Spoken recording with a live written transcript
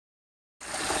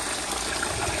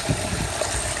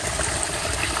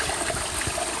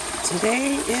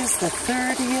Today is the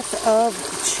 30th of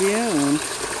June,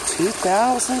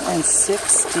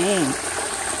 2016.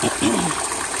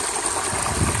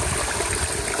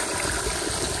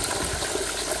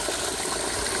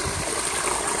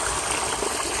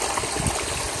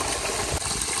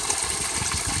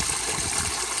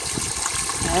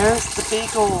 There's the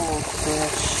big old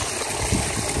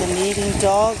fish. Been eating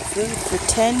dog food for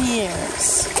 10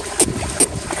 years.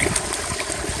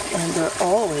 And they're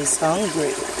always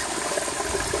hungry.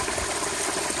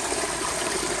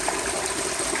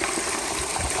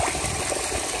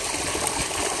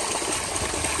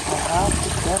 I'll have to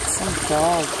get some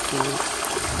dog food.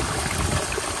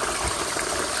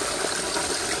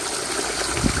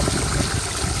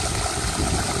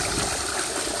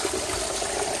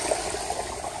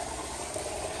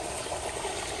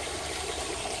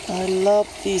 I love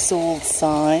these old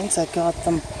signs. I got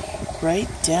them right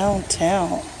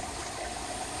downtown.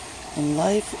 And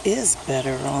life is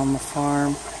better on the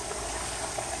farm.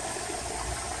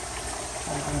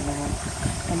 I don't know.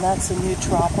 And that's a new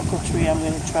tropical tree. I'm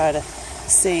going to try to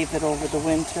save it over the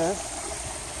winter.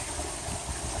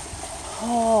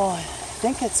 Oh, I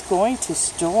think it's going to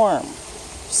storm.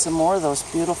 Some more of those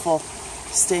beautiful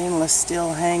stainless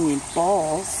steel hanging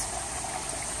balls.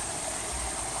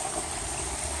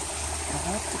 I'll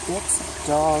have to get some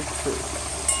dog food.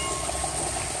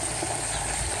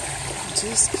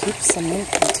 Just keep some in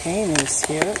containers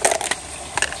here.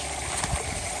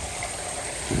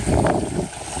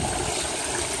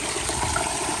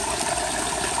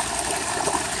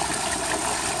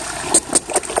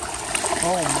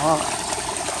 Oh my.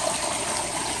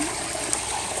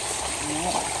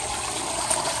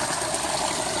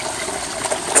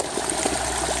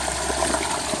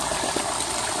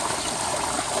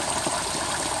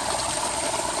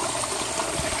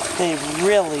 They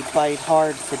really bite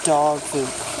hard for dog food.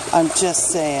 I'm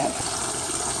just saying.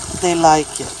 They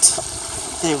like it.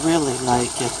 They really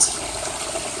like it.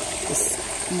 This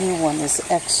new one is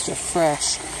extra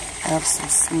fresh. I have some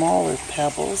smaller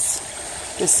pebbles.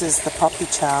 This is the puppy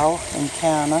chow in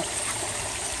Canada.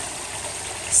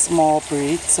 Small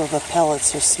breed, so the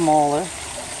pellets are smaller.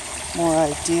 More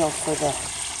ideal for the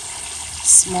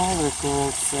smaller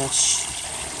goldfish.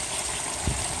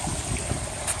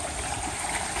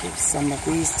 Give some of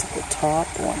these to the top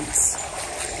ones.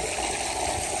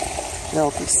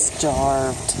 They'll be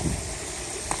starved.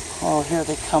 Oh, here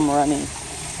they come running.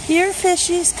 Here,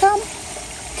 fishies, come.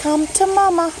 Come to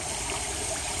mama.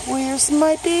 Where's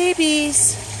my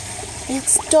babies?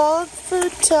 It's dog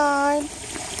food time.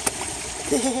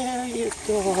 There you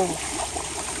go.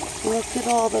 Look at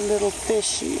all the little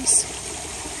fishies.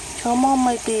 Come on,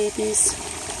 my babies.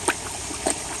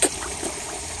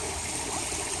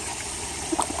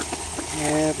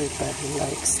 Everybody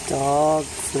likes dog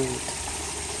food.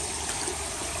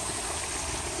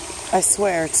 I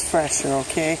swear it's fresher,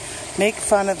 okay? Make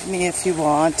fun of me if you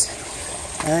want.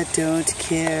 I don't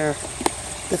care.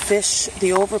 The fish,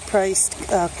 the overpriced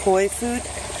koi food,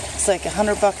 it's like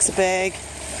 $100 a bag,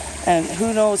 and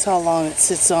who knows how long it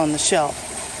sits on the shelf.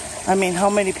 I mean, how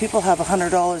many people have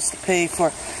 $100 to pay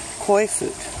for koi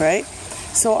food, right?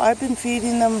 So I've been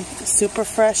feeding them super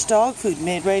fresh dog food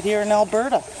made right here in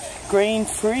Alberta.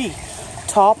 Grain-free.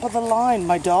 Top of the line.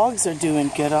 My dogs are doing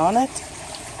good on it.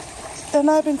 And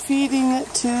I've been feeding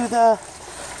it to the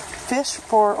fish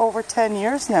for over 10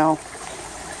 years now.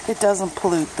 It doesn't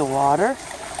pollute the water.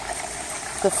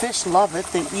 The fish love it.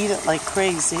 They eat it like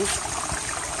crazy.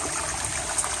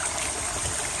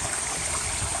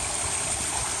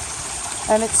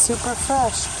 And it's super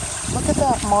fresh. Look at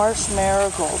that marsh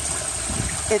marigold.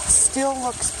 It still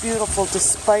looks beautiful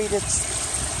despite its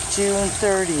June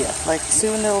 30th. Like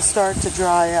soon it'll start to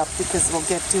dry up because it'll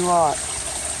get too hot.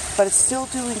 But it's still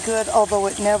doing good, although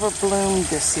it never bloomed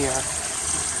this year.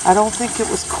 I don't think it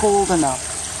was cold enough.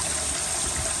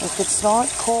 If it's not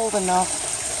cold enough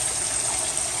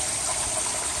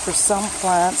for some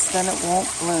plants, then it won't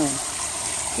bloom.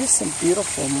 Here's some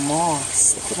beautiful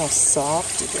moss. Look at how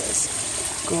soft it is.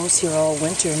 It grows here all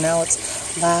winter. Now it's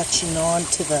latching on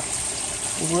to the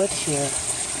wood here.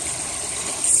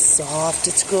 Soft.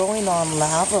 It's growing on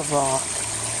lava rock.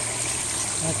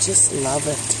 I just love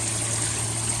it.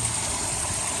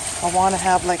 I want to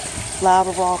have like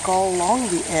lava rock all along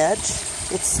the edge.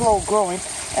 It's slow growing,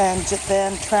 and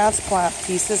then transplant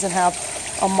pieces and have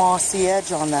a mossy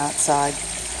edge on that side.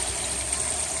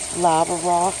 Lava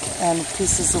rock and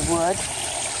pieces of wood,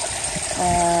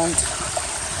 and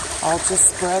I'll just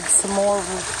spread some more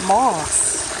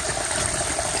moss.